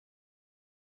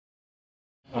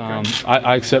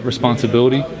I accept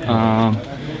responsibility,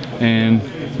 and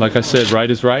like I said, right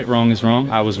is right, wrong is wrong.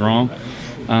 I was wrong,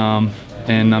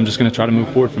 and I'm just going to try to move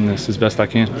forward from this as best I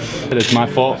can. It's my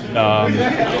fault.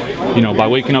 You know, by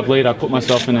waking up late, I put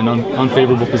myself in an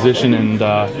unfavorable position, and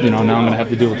you know, now I'm going to have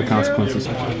to deal with the consequences.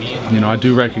 You know, I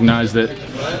do recognize that,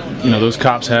 you know, those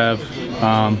cops have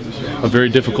a very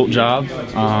difficult job,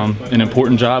 an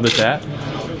important job at that.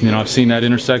 You know, I've seen that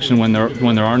intersection when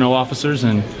there are no officers,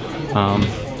 and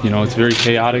you know, it's very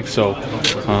chaotic. So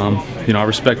you know, I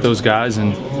respect those guys,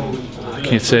 and I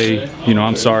can't say, you know,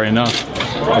 I'm sorry enough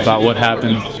about what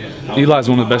happened. Eli's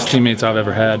one of the best teammates I've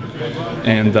ever had,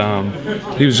 and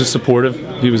he was just supportive.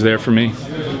 He was there for me,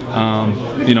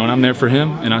 you know, and I'm there for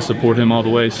him, and I support him all the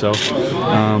way. So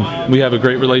we have a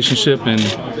great relationship, and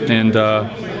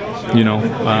you know,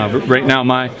 right now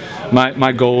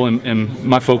my goal and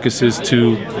my focus is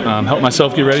to help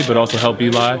myself get ready, but also help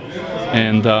Eli,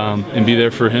 and be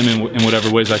there for him in whatever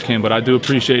ways I can. But I do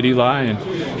appreciate Eli, and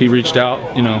he reached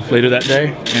out, you know, later that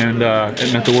day, and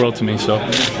it meant the world to me. So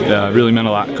it really meant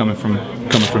a lot coming from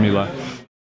Eli.